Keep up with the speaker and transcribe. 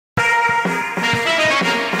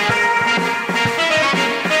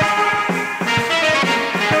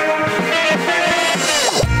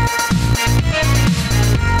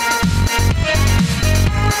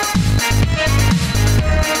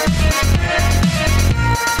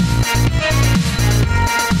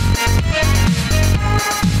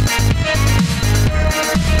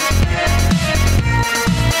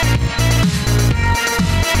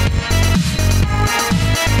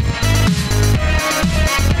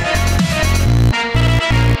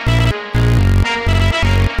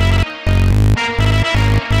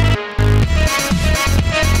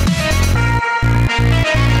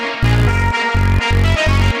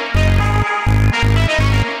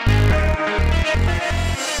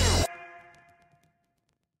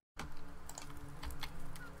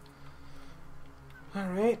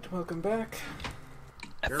Alright, welcome back.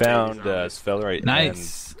 I found sphelerite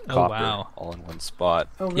nice. and copper wow. all in one spot.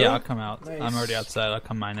 Oh, really? Yeah, I'll come out. Nice. I'm already outside. I'll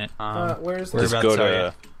come mine it. Where's We're this? Just about go to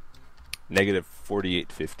to negative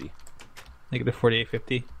 4850. Negative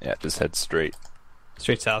 4850. Yeah, just head straight.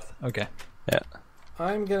 Straight south. Okay. Yeah.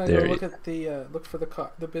 I'm gonna There go you- look at the look for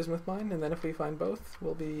the bismuth mine, and then if we find both,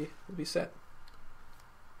 we'll be set.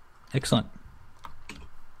 Excellent.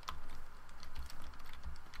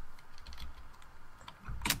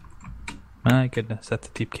 My goodness, that's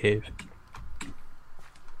a deep cave.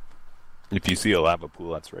 If you see a lava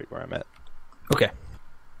pool, that's right where I'm at. Okay.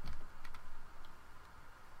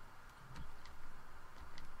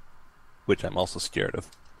 Which I'm also scared of.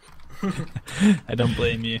 I don't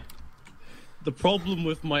blame you. The problem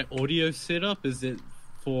with my audio setup is that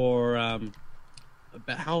for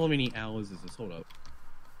about how many hours is this? Hold up.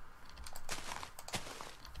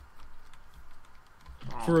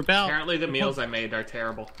 For about Apparently the meals I made are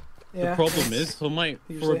terrible. Yeah. The problem is for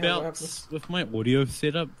Usually how it about happens. with my audio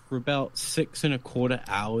setup for about 6.25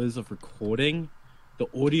 hours of recording, the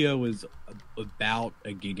audio is about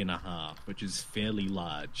 1.5 gigs, which is fairly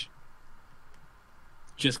large.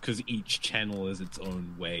 Just because each channel is its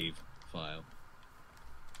own wave file.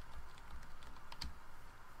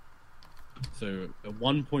 So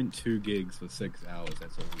 1.2 gigs for 6 hours.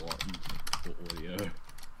 That's a lot for audio.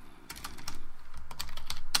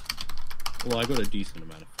 Well, I got a decent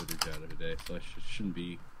amount of footage out of it today, so I shouldn't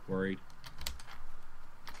be worried.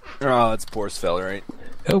 Oh, it's poor sphelerite.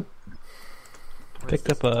 Oh, Where's picked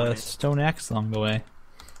this up a point? stone axe along the way.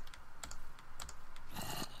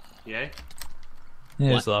 Yay?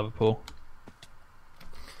 There's a lava pool.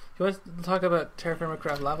 If you want to talk about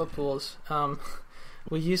TerrafirmaCrack lava pools,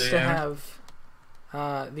 we used to have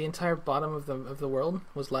the entire bottom of the world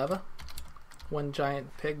was lava. One giant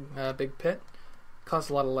big pit. Caused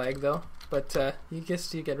a lot of lag though, but you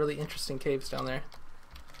get really interesting caves down there.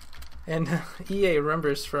 And EA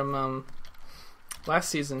remembers from last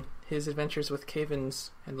season his adventures with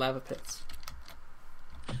cave-ins and lava pits.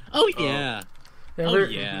 Oh yeah. Remember,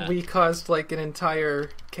 yeah. we caused like an entire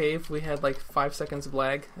cave. We had like 5 seconds of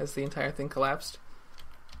lag as the entire thing collapsed.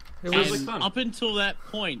 It Sounds was like fun. Up until that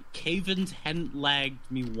point, cave-ins hadn't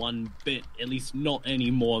lagged me one bit, at least not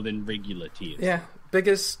any more than regular tiers. yeah,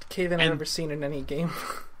 biggest cave-in I've And- ever seen in any game.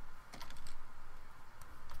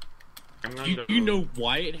 I'm gonna Do go- you know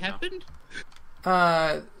why it happened?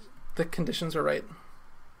 The conditions were right.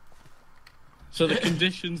 So the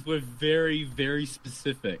conditions were very, very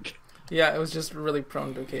specific. Yeah, it was just really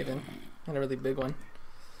prone to a cave-in, and a really big one.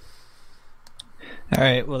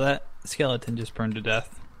 Alright, well that skeleton just burned to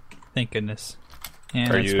death. Thank goodness.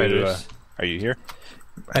 And Are you spiders. are you here?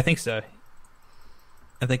 I think so.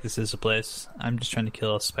 I think this is the place. I'm just trying to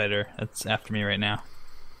kill a spider that's after me right now.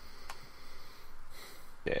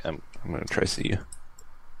 Yeah, I'm gonna try to see you.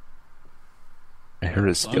 I heard a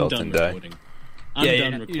I'm skeleton done die. recording. I'm yeah,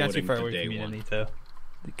 done you're recording not too far for away day from me, one. Anito.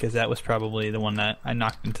 Because that was probably the one that I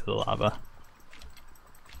knocked into the lava.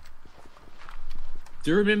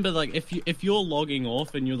 Do you remember, like, if you're logging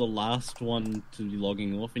off and you're the last one to be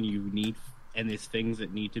logging off and there's things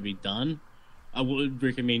that need to be done, I would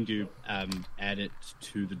recommend you add it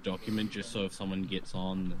to the document just so if someone gets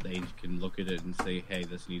on, they can look at it and say, hey,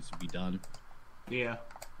 this needs to be done. Yeah.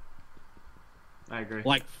 I agree.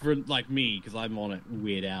 Like for me, because I'm on it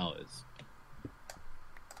weird hours.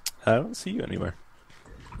 I don't see you anywhere.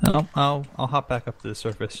 No, I'll hop back up to the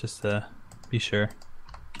surface just to be sure.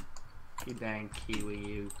 You dang Kiwi,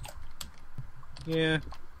 you. Yeah,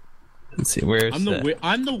 Let's see, where's I'm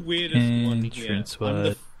the weirdest one here. entrance?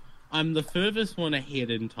 What? I'm the furthest one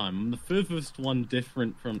ahead in time. I'm the furthest one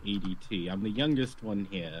different from EDT. I'm the youngest one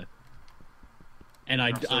here, and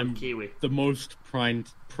So I'm Kiwi. the most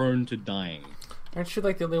prone to dying. Aren't you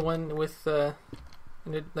like the only one with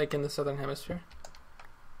like in the southern hemisphere?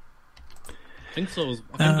 I think so.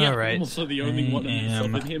 I'm Alright, also the only one in the I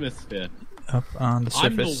am southern hemisphere. Up on the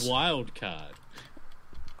I'm surface. the wild card.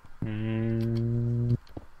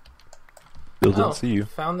 Still don't see you.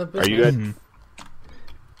 Found the Are bismuth. you good? Mhm.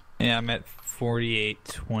 Yeah, I'm at 48,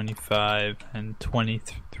 25, and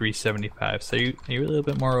 2375. So are you a little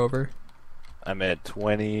bit more over? I'm at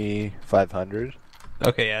 2,500.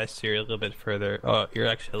 Okay, yeah, so you're a little bit further. Oh, you're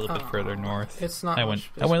actually a little bit further Aw, north. It's not. I went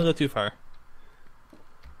a little too far.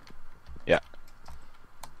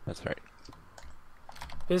 That's right.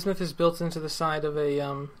 Bismuth is built into the side of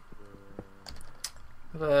a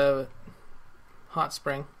hot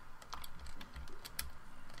spring.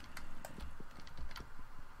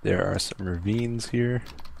 There are some ravines here.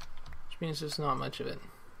 Which means there's not much of it.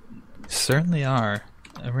 Certainly are.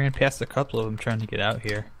 I ran past a couple of them trying to get out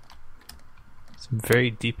here. So Some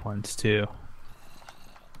very deep ones too.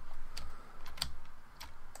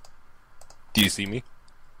 Do you see me?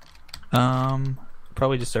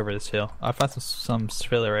 Probably just over this hill. I found some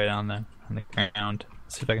sphalerite on the ground.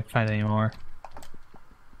 Let's see if I can find any more.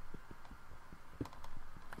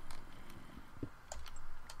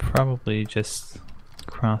 Probably just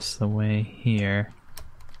across the way here.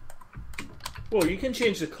 Whoa, you can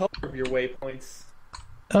change the color of your waypoints.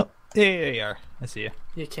 Oh, yeah, you are. I see you.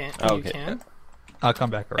 You can't. Oh, You okay. can. I'll come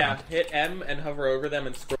back Yeah, around. hit M and hover over them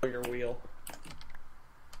and scroll your wheel.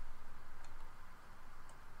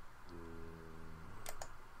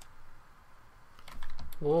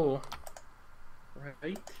 Whoa.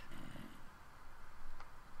 Right?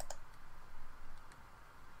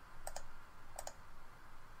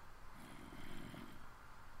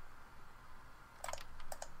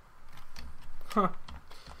 Huh.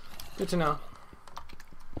 Good to know.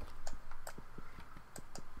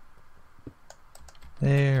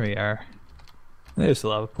 There we are. There's the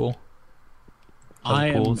lava pool. I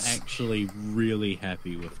am pools. actually really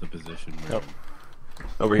happy with the position we're in.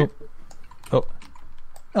 Over here. Oh.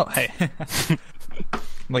 Oh, hey.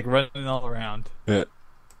 Like running all around. Yeah.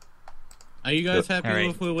 Are you guys happy Alright.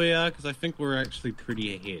 with where we are? Because I think we're actually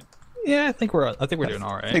pretty ahead. Yeah, I think we're doing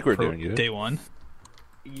all right. I think we're for doing good. Day one.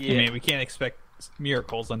 Yeah. I mean, we can't expect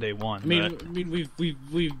miracles on day one. I mean, but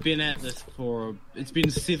we've been at this for it's been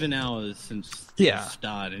 7 hours since Yeah. the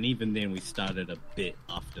start, and even then we started a bit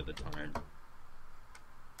after the time.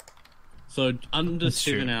 So under That's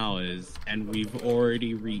 7 true. hours, and we've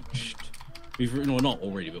already reached. No, not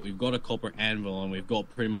already, but we've got a copper anvil, and we've got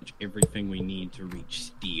pretty much everything we need to reach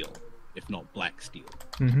steel, if not black steel.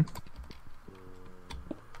 Mhm.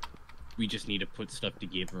 We just need to put stuff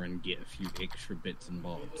together and get a few extra bits and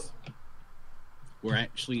bobs. We're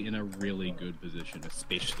actually in a really good position,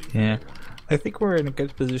 especially for Yeah. day one. I think we're in a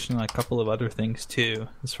good position on a couple of other things too,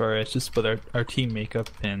 as far as just what our team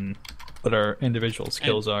makeup and what our individual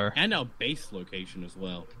skills are. And our base location as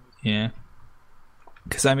well. Yeah.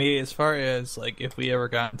 Because, I mean, as far as, like, if we ever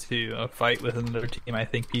got into a fight with another team, I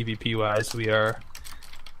think PvP-wise, we are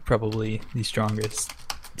probably the strongest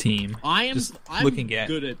team. I'm looking at-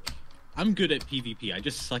 I'm good at PvP. I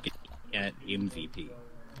just suck at MVP.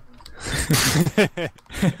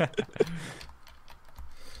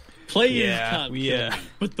 Players Yeah, can't we, kill me,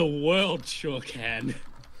 but the world sure can.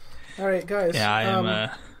 All right, guys. Yeah, I am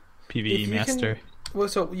a if PvE you can- master. Well,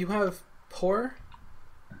 so you have poor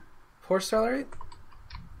salary?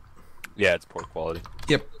 Yeah, it's poor quality.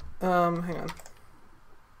 Yep. Hang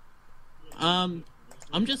on.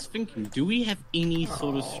 I'm just thinking, do we have any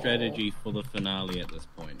sort of strategy for the finale at this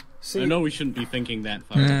point? See, I know we shouldn't be thinking that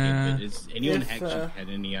far ahead, but has anyone if, actually had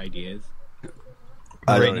any ideas?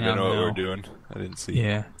 I Right don't even now, know what no. we're doing. I didn't see.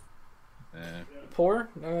 Yeah. poor?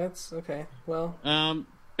 No, that's okay. Well,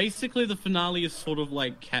 Basically the finale is sort of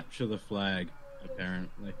like capture the flag,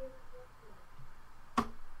 apparently.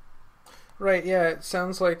 right. Yeah, it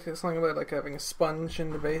sounds like something about like having a sponge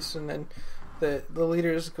in the base, and then the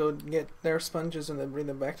leaders go get their sponges and then bring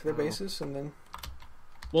them back to their bases, and then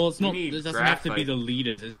Well, it's You not. need It doesn't have to be graphite. the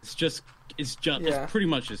leader. It's Yeah. pretty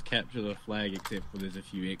much just capture the flag, except for there's a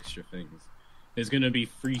few extra things. There's going to be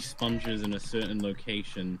free sponges in a certain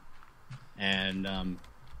location, and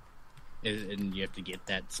you have to get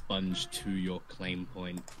that sponge to your claim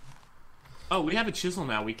point. Oh, we have a chisel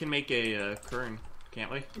now. We can make a kern,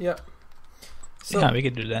 can't we? yeah. So Yeah, we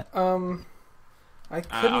could do that. I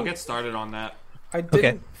couldn't. I'll get started on that. I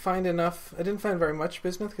didn't find enough. I didn't find very much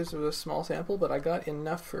bismuth because it was a small sample, but I got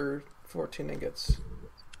enough for 14 ingots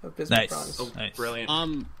of bismuth Nice. bronze. Oh, Nice. brilliant.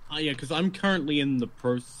 Yeah, because I'm currently in the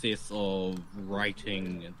process of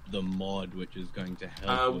writing the mod, which is going to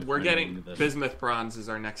help. with We're getting winning the- bismuth bronze is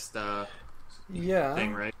our next Yeah.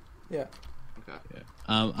 thing, right? Yeah. Okay.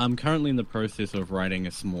 I'm currently in the process of writing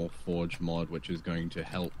a small forge mod, which is going to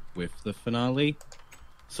help with the finale.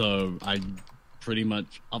 So I pretty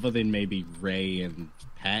much, other than maybe Ray and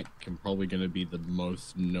Pack, I'm probably going to be the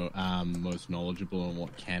most knowledgeable on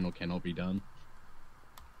what can or cannot be done.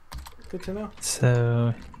 Good to know.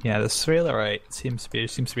 So, yeah, the sphalerite seems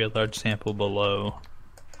to be a large sample below.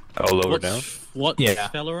 Oh, lower down. What? Yeah,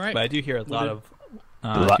 Sphalerite? but I do hear a lot of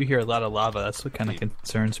La- I do hear a lot of lava. That's what kind of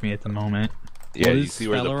concerns me at the moment. Yeah, What you is see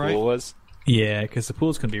where the sphalerite? pool was? Yeah, because the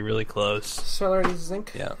pool's gonna be really close. Salary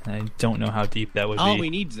zinc. Yeah. I don't know how deep that would Oh, be. we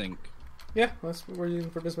need zinc. Yeah, that's what we're using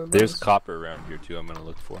for bismuth There's bronze. copper around here too. I'm gonna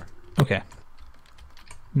look for. Okay.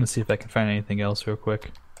 Let's see if I can find anything else real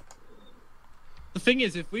quick. The thing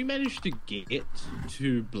is, if we manage to get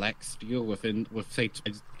to black steel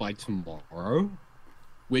by tomorrow,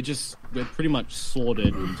 we're pretty much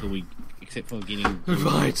sorted until we, except for getting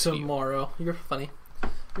By tomorrow. You're funny.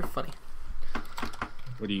 You're funny.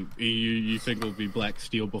 What do you think it'll be black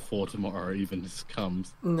steel before tomorrow even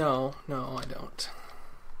comes? No, I don't.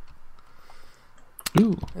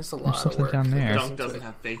 Ooh, There's a lot of something work down that there. goes Dunk into doesn't it.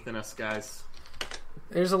 have faith in us, guys.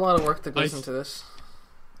 There's a lot of work that goes into this.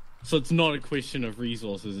 So it's not a question of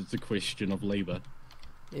resources; it's a question of labor.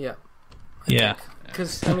 Yeah. Yeah.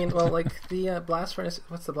 Because I mean, well, like the blast furnace.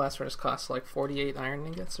 What's the blast furnace cost? Like 48 iron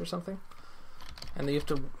ingots or something. And then you have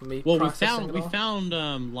to make. Well, we processing it all. found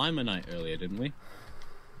limonite earlier, didn't we?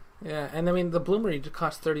 Yeah, and I mean the bloomery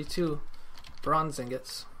cost 32 bronze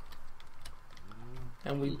ingots.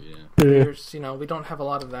 And we, there's, we don't have a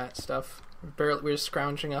lot of that stuff. We're just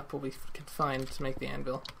scrounging up what we can find to make the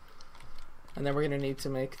anvil, and then we're gonna need to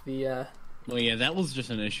make the. Well, yeah, that was just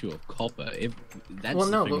an issue of copper. That's well,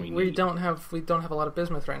 no, the thing but we don't have a lot of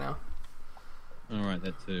bismuth right now. All right,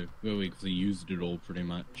 that too. Well, because we used it all pretty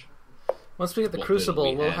much. Once we get the What crucible,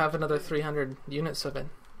 little we we'll have. have another 300 units of it,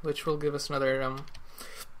 which will give us another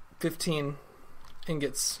 15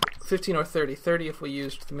 ingots, 15 or 30. 30 if we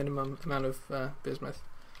used the minimum amount of bismuth,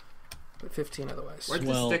 but 15 otherwise. Where'd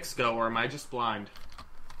the sticks go, or am I just blind?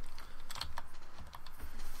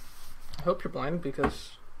 I hope you're blind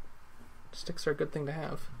because sticks are a good thing to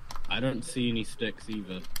have. I don't see any sticks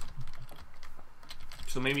either.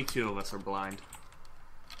 So maybe two of us are blind.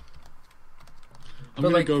 I'm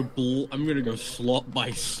But, gonna go slot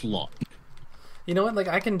by slot. You know what? Like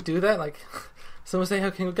I can do that. Like someone say, "How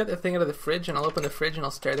can you get the thing out of the fridge?" And I'll open the fridge and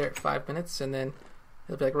I'll stare there at 5 minutes, and then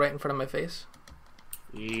it'll be like right in front of my face.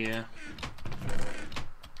 Yeah.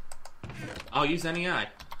 I'll use any eye.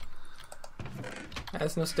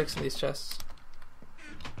 There's no sticks in these chests.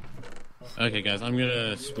 Okay, guys, I'm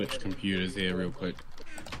gonna switch computers here real quick.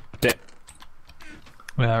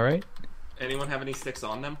 All right. Anyone have any sticks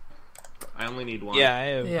on them? I only need one. Yeah,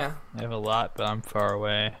 I have a lot, but I'm far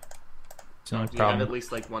away. It's no Do you have problem. at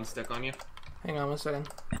least like one stick on you? Hang on 1 second.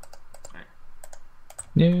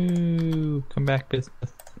 No, come back,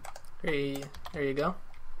 business. There you go.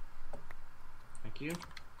 Thank you.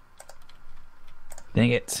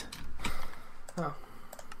 Dang it. Oh.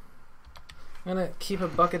 I'm gonna keep a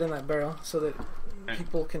bucket in that barrel so that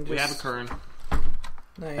people can just. We have a current.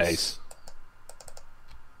 Nice.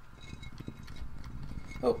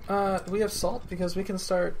 Oh, we have salt because we can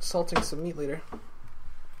start salting some meat later.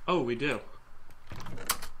 Oh, we do.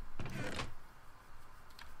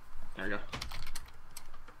 There we go.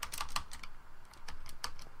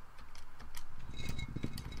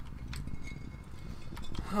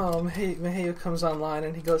 Oh, Maheo comes online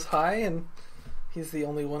and he goes hi, and he's the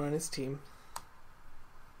only one on his team.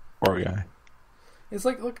 Poor guy. It's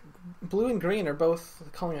like, look, blue and green are both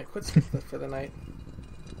calling it quits for the night.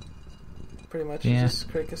 Pretty much, Yeah. it's just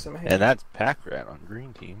Kreicus and Maheo. And that's Pack Rat on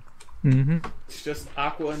green team. Mm-hmm. It's just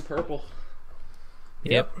aqua and purple.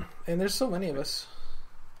 Yep. And there's so many of us.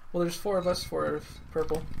 Well, there's 4 of us for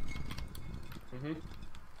purple. Mm-hmm.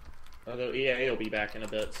 Although EA will be back in a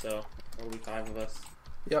bit, so there'll be 5 of us.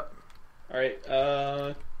 Yep. Alright,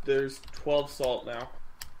 there's 12 salt now.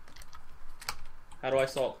 How do I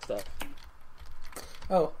salt stuff?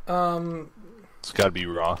 Oh, It's gotta be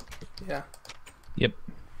raw. yeah. Yep.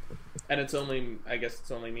 And it's only, I guess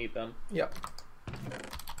it's only meat then. Yep.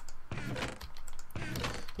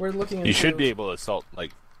 We're looking into... You should be able to salt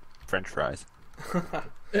like French fries.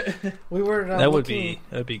 We were That would looking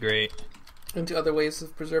be great. into other ways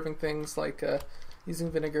of preserving things, like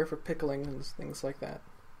using vinegar for pickling and things like that.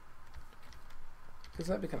 Because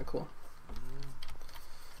that'd be kind of cool.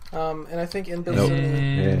 And I think in build Nope.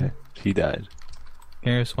 79, Yeah, he died.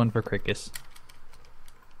 Here's one for Kreicus.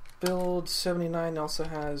 build 79 also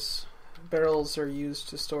has barrels are used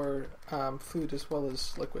to store food as well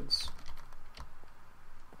as liquids.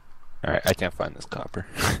 Alright, I can't find this copper.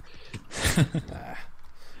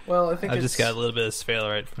 Well, I think I it's... just got a little bit of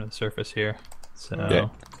sphalerite from the surface here. So Yeah.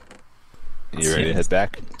 You ready to head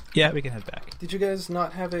back? yeah, we can head back. Did you guys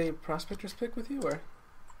not have a prospector's pick with you, or?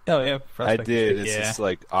 Oh yeah, I prospect did. pick, It's yeah. just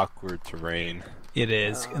like awkward terrain. It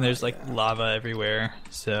is, and there's like yeah. lava everywhere.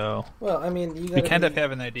 So Well, I mean, you we gotta kind of be-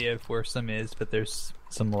 have an idea of where some is, but there's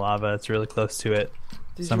some lava. It's really close to it.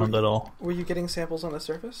 Did Some you- a little. Were you getting samples on the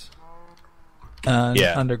surface? Yeah.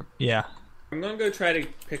 Yeah. I'm gonna go try to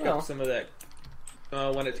pick Oh. up some of that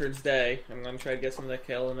when it turns day. I'm gonna try to get some of that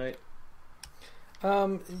kaolinite.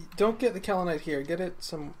 Don't get the kaolinite here. Get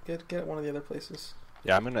it get it one of the other places.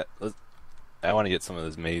 Yeah, I want to get some of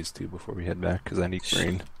this maize too before we head back because I need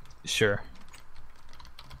grain. Sure.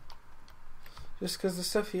 Just because the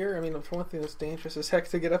stuff here, I mean, for one thing, it's dangerous as heck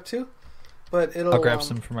to get up to, But it'll. I'll grab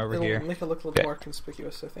some from over it'll here. make it look a little more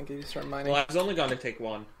conspicuous, I think, if you start mining. Well, I was only going to take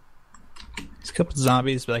one. There's a couple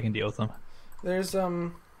zombies, but I can deal with them. There's a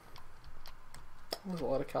lot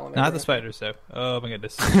of calamari. Not the spiders, though. Oh my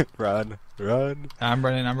goodness. Run. I'm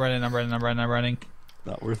running.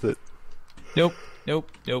 Not worth it. Nope.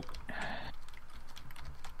 Alright,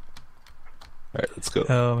 let's go.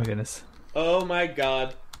 Oh my goodness. Oh my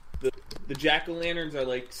god. The jack-o'-lanterns are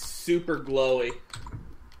like super glowy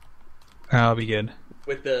I'll be good.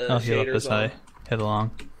 with the I'll heal up shaders as on. I head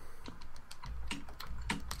along.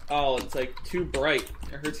 Oh, it's like too bright. It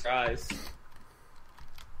hurts your eyes.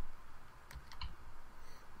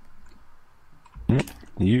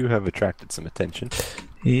 You have attracted some attention.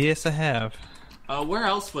 Yes, I have. Where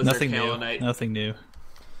else was Nothing there new. Kaolite? Nothing new.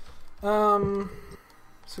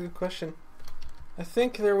 That's a good question. I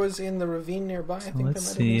think there was in the ravine nearby. I So think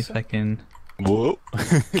let's there might see have if I can Whoa.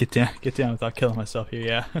 get down without killing myself here.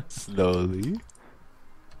 Yeah. Slowly.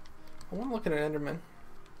 I want to look at an Enderman.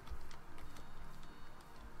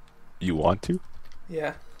 You want to?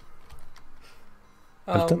 Yeah.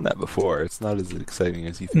 I've done that before. It's not as exciting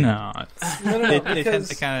as you think. No, No, they tend because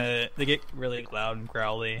to they get really loud and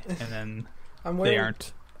growly, and then I'm they wearing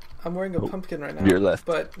aren't. I'm wearing a pumpkin right now. Your left.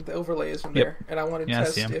 But the overlay isn't Yep. there, and I want to Yeah, I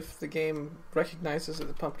see test 'em. if the game recognizes that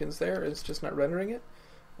the pumpkin's there, it's just not rendering it,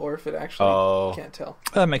 or if it actually can't tell.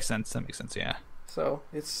 That makes sense. Yeah. So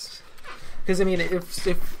it's because I mean, if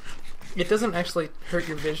it doesn't actually hurt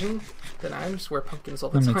your vision, then I just wear pumpkins all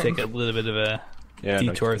the I'm time. gonna take a little bit of a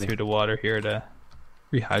detour through the water here to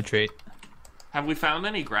rehydrate. Have we found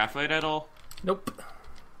any graphite at all? Nope.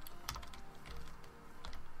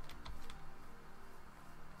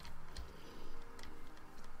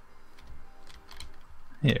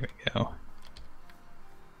 Here we go.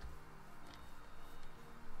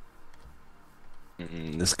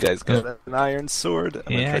 This guy's got an iron sword.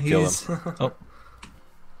 I'm gonna try to kill him.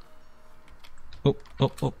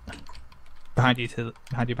 Oh. Behind you.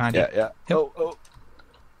 Yeah. Oh.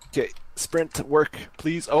 Okay, sprint, work,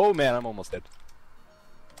 please. Oh man, I'm almost dead.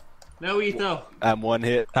 No, Etho. I'm one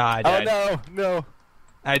hit. I died. Oh no.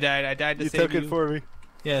 I died to You save took you. it for me.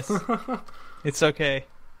 Yes. It's okay.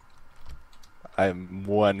 I'm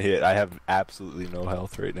one hit. I have absolutely no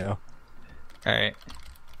health right now. Alright.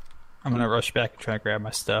 I'm gonna rush back and try to grab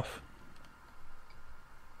my stuff.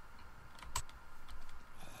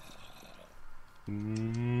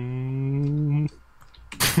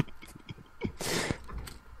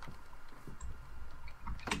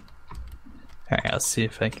 Alright, let's see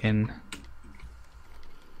if I can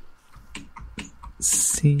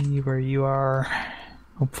see where you are.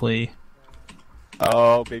 Hopefully.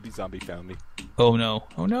 Oh, baby zombie found me. Oh no.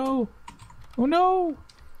 Oh no. Oh no.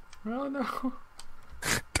 Oh no.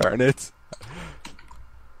 Darn it.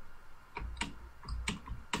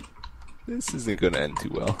 This isn't gonna end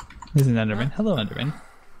too well. There's an Enderman. Hello, Enderman.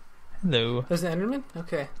 Hello. There's an Enderman?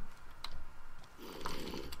 Okay.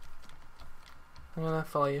 I'm gonna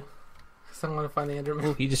follow you. Because I want to find the Enderman.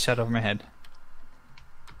 Oh, he just shot over my head.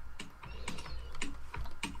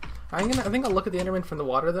 I think I'll look at the Enderman from the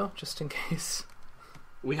water though, just in case.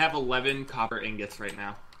 We have 11 copper ingots right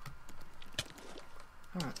now.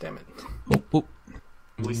 Ah, damn it. Oh.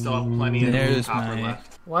 We still have plenty of There's copper my-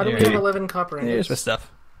 left. Why do we There. have 11 copper Here's my ingots?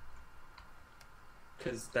 stuff.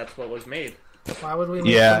 Because that's what was made. Why would we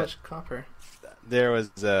need Yeah. so much copper? There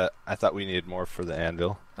was, I thought we needed more for the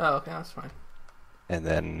anvil. Oh, okay, that's fine. And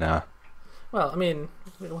then, Well, I mean,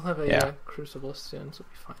 we'll have a Yeah. crucible soon, so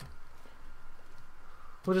it'll be fine.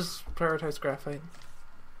 We'll just prioritize graphite.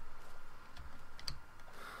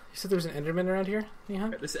 You said there's an Enderman around here,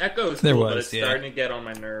 Neha? This echo is There cool, but was, it's yeah. starting to get on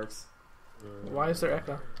my nerves. Why is there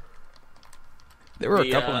echo? There were a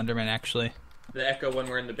The, couple Endermen actually. The echo when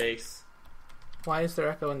we're in the base. Why is there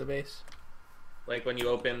echo in the base? Like when you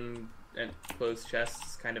open and close chests,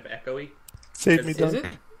 it's kind of echoey. save me, Is Is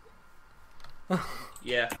Dunk. it?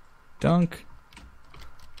 Yeah. Dunk.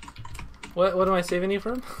 What am I saving you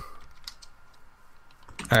from?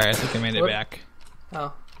 Alright, I think I made it What? back.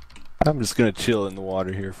 Oh, I'm just gonna chill in the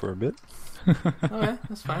water here for a bit. okay,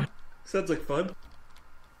 that's fine. Sounds like fun.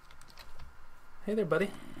 Hey there, buddy.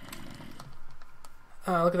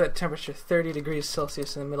 Look at that temperature, 30 degrees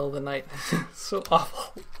Celsius in the middle of the night. So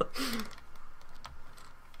awful.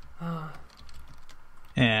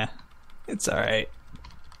 Yeah. It's alright.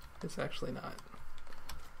 It's actually not.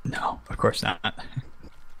 No, of course not.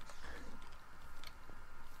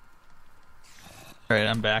 Alright,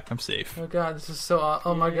 I'm back. I'm safe. Oh god, this is so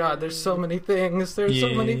oh my god, there's so many things. There's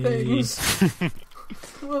so many Yay. things.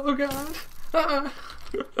 Oh god. Ah.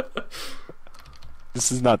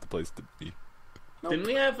 This is not the place to be. Nope. Didn't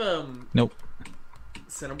we have Nope.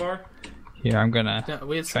 Cinnabar? Here, I'm gonna Yeah,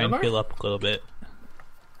 we had try and cinnabar? heal up a little bit.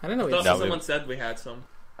 I didn't know we I had thought No, we- someone said we had some.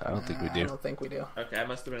 I don't think we I do. don't think we do. Okay, I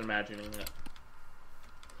must have been imagining it.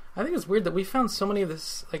 I think it's weird that we found so many of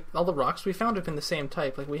this, like all the rocks we found have been the same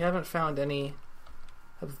type. Like we haven't found any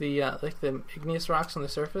of the like the igneous rocks on the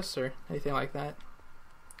surface or anything like that.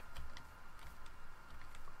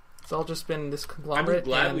 It's all just been this I'm conglomerate.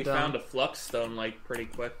 glad and, we found a flux stone like pretty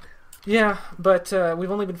quick. Yeah, but we've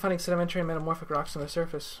only been finding sedimentary and metamorphic rocks on the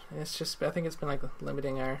surface. And it's just, I think it's been like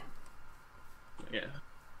limiting our Yeah.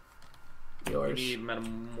 We yours. need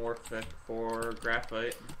metamorphic for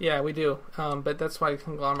graphite. Yeah, we do. But that's why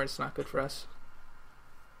conglomerate's not good for us.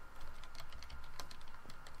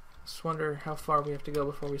 Just wonder how far we have to go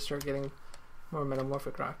before we start getting more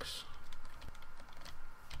metamorphic rocks.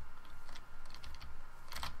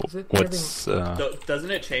 Is it What's Doesn't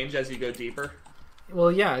it change as you go deeper?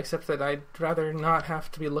 Well, yeah, except that I'd rather not have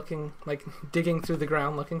to be looking, like, digging through the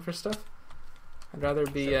ground looking for stuff. I'd rather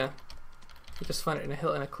be, just find it in a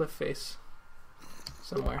hill, in a cliff face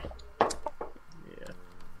somewhere. Yeah.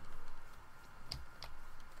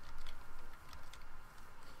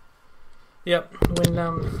 Yep,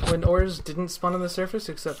 when ores didn't spawn on the surface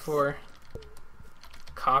except for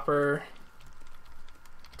copper,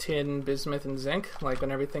 tin, bismuth, and zinc, like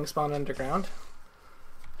when everything spawned underground,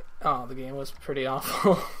 oh, the game was pretty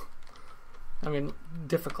awful. I mean,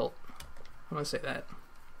 difficult. I'm gonna say that.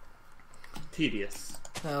 Tedious.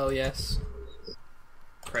 Oh, yes.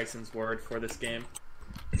 Chryson's word for this game.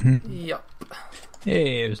 Yup.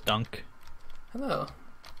 Hey, it was Dunk. Hello.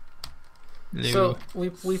 Hello. So,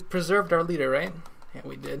 we preserved our leader, right? Yeah,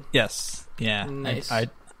 we did. Yes, yeah. Nice.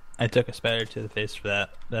 I took a spatter to the face for that.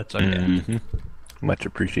 That's okay. Mhm. Much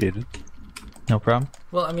appreciated. No problem.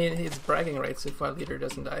 Well, I mean, it's bragging rights if our leader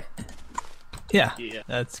doesn't die. Yeah, Yeah.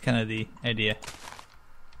 that's kind of the idea.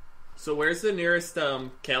 So where's the nearest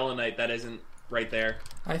kaolinite that isn't right there?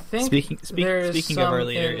 I think Speaking there's of our some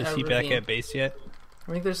leader, in is a he back ravine. at base yet?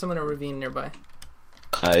 I think there's some in a ravine nearby.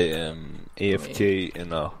 I am AFK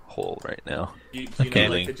in a hole right now. Do you Okay.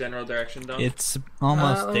 know like the general direction, Dom? It's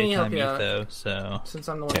almost let me help daytime you out. though, so Since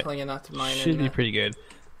I'm the one Okay. telling you not to mine. should and, be pretty good.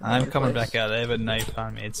 I'm your coming place. back out. I have a knife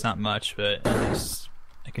on me. It's not much, but at least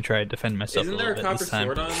I can try to defend myself Isn't a there little a bit copper this time.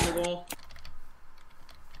 sword on the wall?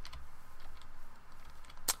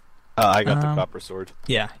 I got the Um, copper sword.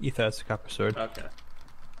 Yeah, you thought it's a copper sword. Okay.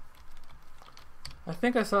 I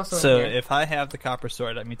think I saw some. So in here. if I have the copper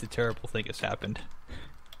sword, that means a terrible thing has happened.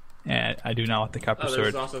 And I do not want the copper Oh,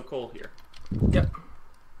 there's sword. also coal here. Yep.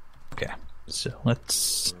 Okay, so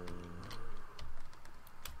let's...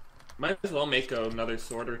 Might as well make another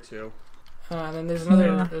sword or two. And then there's another.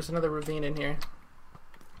 Yeah. There's another ravine in here.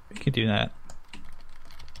 We can do that.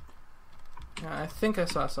 I think I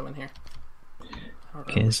saw some in here. I don't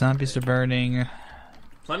Okay, know. zombies are burning.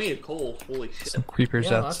 Plenty of coal. Holy shit. Some creepers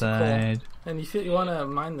Yeah, lots of coal. outside. And you feel you want to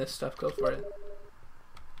mine this stuff? Go for it.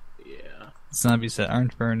 Yeah. Zombies that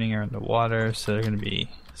aren't burning are in the water, so they're going to be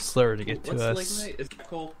slower to get to What's us. lignite? Is that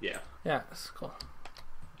coal? Yeah. Yeah, it's cool.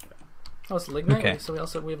 Oh, it's lignite. Okay. So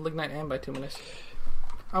we have lignite and bituminous.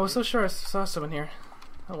 I was so sure I saw some in here.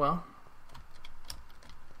 Oh well.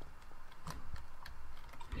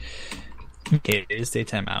 Okay, it is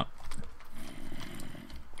daytime out.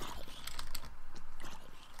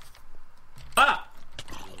 Ah!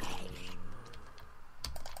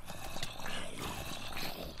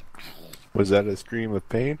 Was that a scream of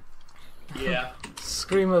pain? Yeah.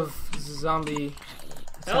 Scream of zombie.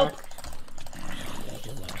 Help! attack.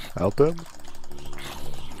 Help him?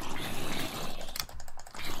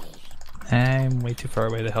 I'm way too far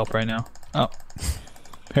away to help right now. Oh.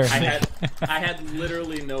 Apparently. I had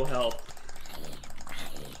literally no help.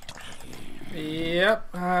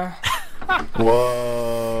 Yep.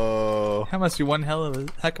 Whoa! That must be one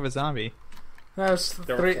heck of a zombie. That was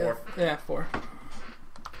There were three. four. Yeah, 4.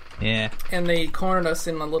 Yeah. And they cornered us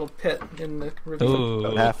in a little pit in the ravine. Ooh.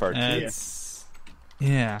 About half our team. that's-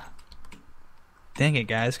 Yeah. Dang it,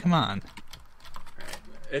 guys. Come on.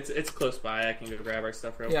 Alright. It's close by. I can go grab our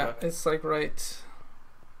stuff real Yeah, quick. it's like right.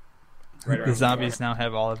 Right around The the zombies corner. now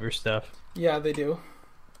have all of your stuff. Yeah, they do.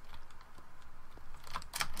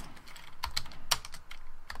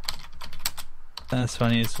 That's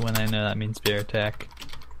funny is when I know that means bear attack.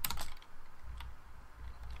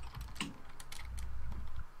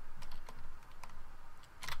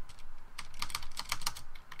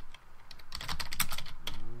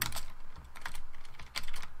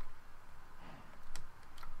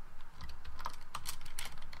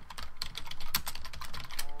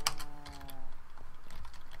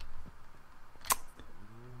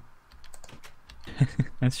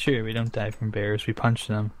 That's true, we don't die from bears, we punch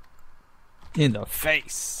them in the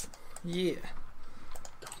face. Yeah.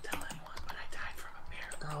 Don't tell anyone, but I died from a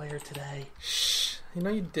bear earlier today. Shh. You know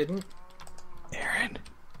you didn't. Aaron,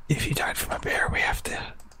 if you died from a bear, we have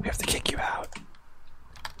to kick you out.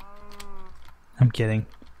 I'm kidding.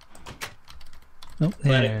 Nope,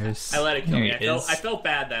 there's. I let it kill me. There I felt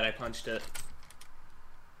bad that I punched it.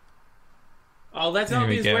 Oh, that There we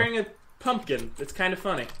zombie is go. wearing a pumpkin. It's kind of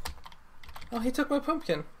funny. Oh, he took my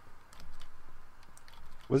pumpkin.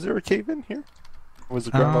 Was there a cave in here? Or was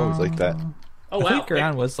the ground always like that? Oh I wow, think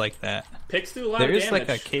ground was like that. Picks do a lot There of is damage.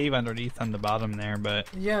 like a cave underneath on the bottom there, but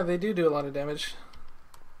Yeah, they do a lot of damage.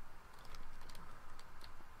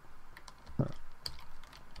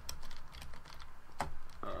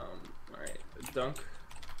 Alright, Dunk,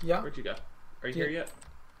 Yeah. where'd you go? Are you Yeah. here yet?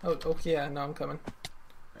 Oh, okay. Yeah, no, I'm coming.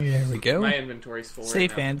 there we go. My inventory's full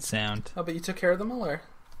Safe right now. and sound. Oh, but you took care of them all, or?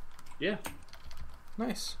 Yeah,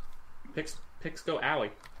 Nice. picks go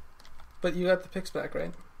alley. But you got the picks back,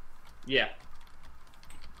 right? Yeah.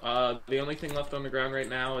 The only thing left on the ground right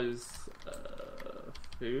now is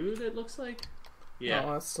food. It looks like. Yeah,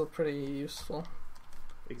 Oh, that's still pretty useful.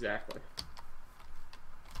 exactly.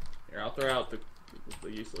 Here, I'll throw out the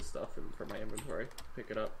useless stuff from my inventory. Pick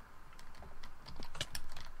it up.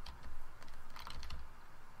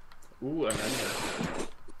 Ooh, an onion.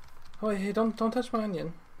 Oh, hey, don't touch my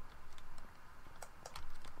onion.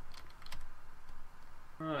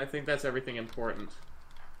 I think that's everything important.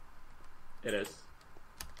 It is.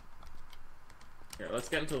 Here, let's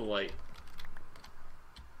get into the light.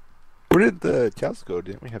 Where did the cows go?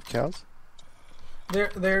 Didn't we have cows?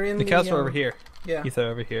 They're in The cows were over here. Yeah. Etho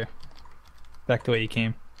over here. Back the way you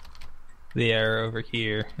came. They are over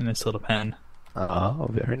here in this little pen. Oh,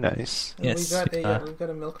 very nice. And Yes, we've got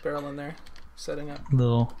a milk barrel in there, setting up.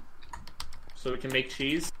 Little. So we can make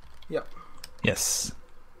cheese. Yep. Yes.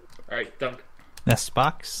 Alright, Dunk. Nest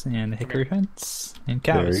box and hickory fence and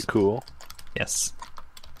cows. Very cool. Yes.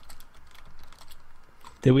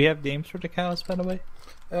 Did we have names for the cows, by the way?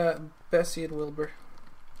 Bessie and Wilbur.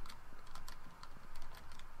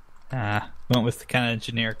 Went with the kind of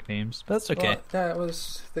generic names, but that's okay. Well, that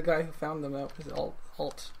was the guy who found them. That was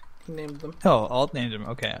Alt. He named them. Oh, Alt named him.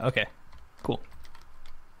 Okay. Cool.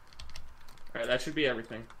 Alright, that should be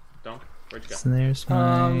everything. Dunk, where'd you go? So there's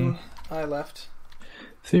my... I left.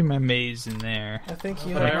 Threw my maze in there. I think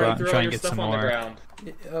you But had. I Alright, out and throw try all and your get stuff some on the more.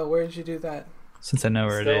 ground. Where did you do that? Since I know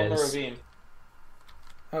where Still it in the is. ravine.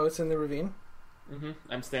 Oh, it's in the ravine.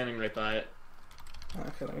 I'm standing right by it.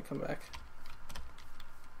 Okay, let me come back.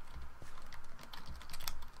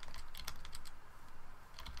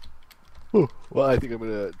 Ooh, well, I think I'm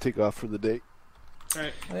gonna take off for the day.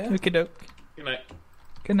 Alright, Oh, yeah? Okie doke. good night.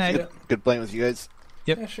 Good night. Yeah. Good playing with you guys.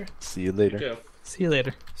 Yep. Yeah, sure. See you later. Go. See you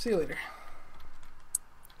later. See you later.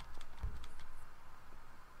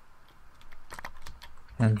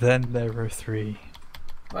 And then there were 3.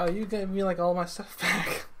 Wow, you gave me like all my stuff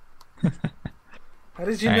back. How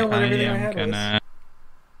did you know what Alright, everything I am had gonna...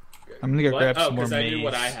 I'm gonna go What? grab Oh, some more because I maze knew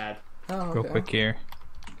what I had. was? Oh, okay. real quick here.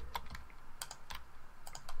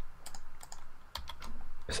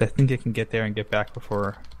 Because I think I can get there and get back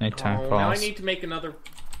before nighttime Oh, falls. now I need to make another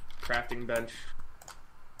crafting bench.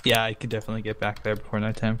 Yeah, I could definitely get back there before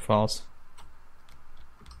nighttime falls.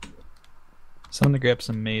 So I'm gonna grab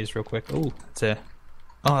some maize real quick. Oh,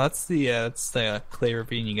 that's the clay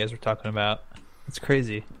ravine you guys were talking about. It's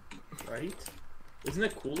crazy. Right? Isn't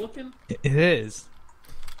it cool looking? It is.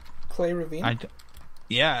 Clay ravine.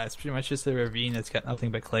 Yeah, it's pretty much just a ravine that's got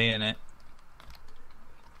nothing but clay in it.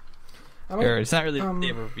 I might- Or it's not really a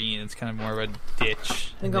ravine. It's kind of more of a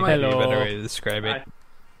ditch. think I I think might- would be a better Hello. way to describe it.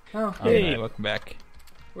 Oh, Hey, hey, welcome back.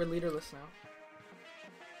 we're leaderless now.